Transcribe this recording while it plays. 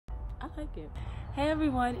like it. Hey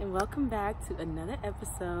everyone, and welcome back to another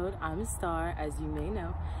episode. I'm Star, as you may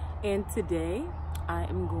know, and today I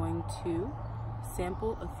am going to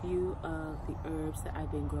sample a few of the herbs that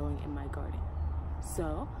I've been growing in my garden.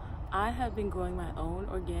 So I have been growing my own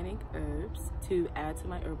organic herbs to add to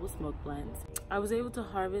my herbal smoke blends. I was able to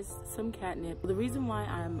harvest some catnip. The reason why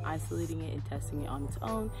I'm isolating it and testing it on its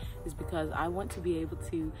own is because I want to be able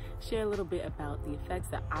to share a little bit about the effects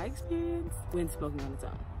that I experience when smoking on its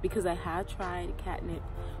own. Because I have tried catnip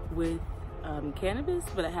with cannabis,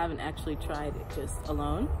 but I haven't actually tried it just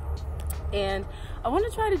alone. And I want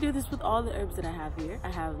to try to do this with all the herbs that I have here.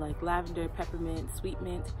 I have like lavender, peppermint, sweet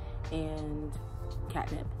mint, and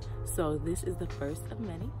catnip. So this is the first of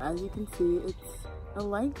many. As you can see, it's a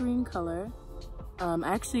light green color. I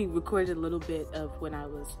actually recorded a little bit of when I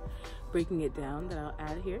was breaking it down that I'll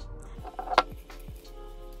add here.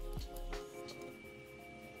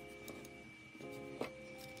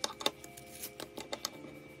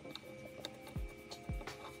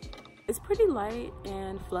 It's pretty light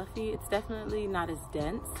and fluffy. It's definitely not as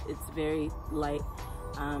dense. It's very light.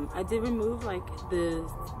 I did remove like the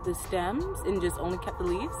stems and just only kept the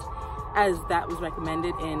leaves, as that was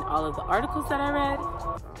recommended in all of the articles that I read.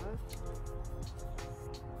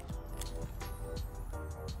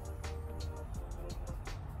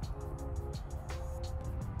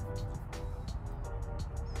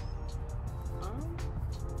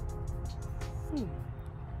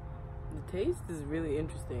 The taste is really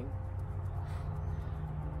interesting.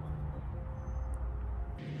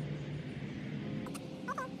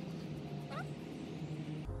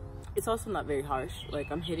 It's also not very harsh. Like,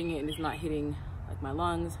 I'm hitting it and it's not hitting like my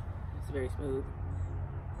lungs. It's very smooth.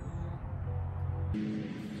 Very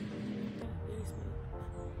smooth.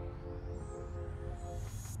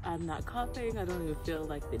 I'm not coughing. I don't even feel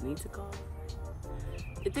like the need to cough.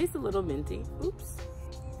 It tastes a little minty. Oops.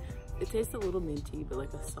 It tastes a little minty, but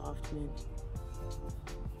like a soft mint.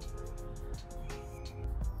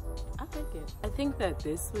 I like it. I think that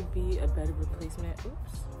this would be a better replacement.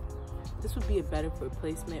 Oops. This would be a better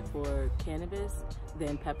replacement for cannabis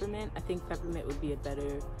than peppermint. I think peppermint would be a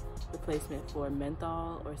better replacement for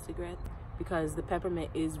menthol or cigarettes, because the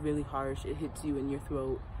peppermint is really harsh. It hits you in your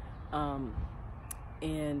throat.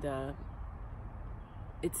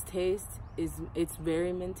 Its taste it's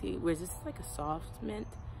very minty, whereas this is like a soft mint,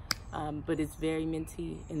 but it's very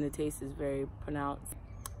minty and the taste is very pronounced.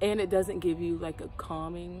 And it doesn't give you like a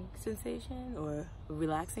calming sensation or a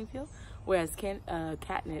relaxing feel, whereas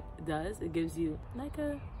catnip does. It gives you like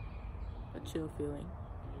a chill feeling.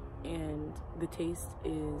 And the taste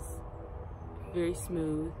is very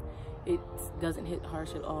smooth. It doesn't hit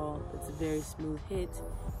harsh at all. It's a very smooth hit.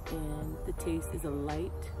 And the taste is a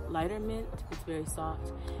lighter mint. It's very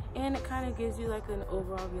soft. And it kind of gives you like an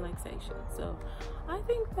overall relaxation. So I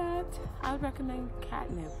think that I would recommend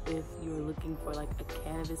catnip if you're looking for like a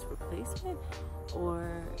cannabis replacement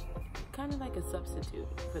or kind of like a substitute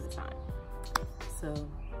for the time. So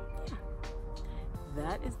yeah,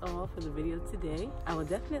 that is all for the video today. I will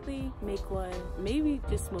definitely make one, maybe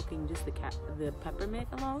just smoking just the peppermint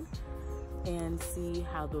alone and see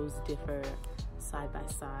how those differ side by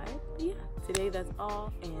side. But yeah, today that's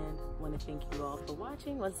all, and I want to thank you all for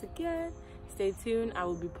watching. Once again, stay tuned. I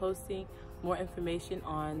will be posting more information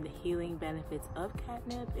on the healing benefits of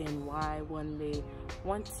catnip and why one may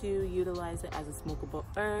want to utilize it as a smokable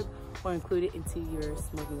herb or include it into your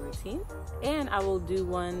smoking routine. And I will do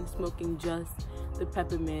one smoking just the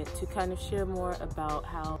peppermint to kind of share more about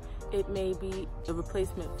how it may be a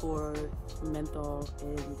replacement for menthol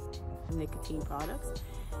and nicotine products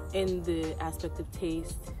in the aspect of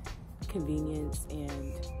taste, convenience,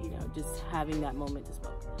 and just having that moment to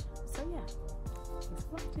smoke. So yeah, thanks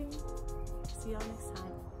for watching. See y'all next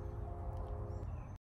time.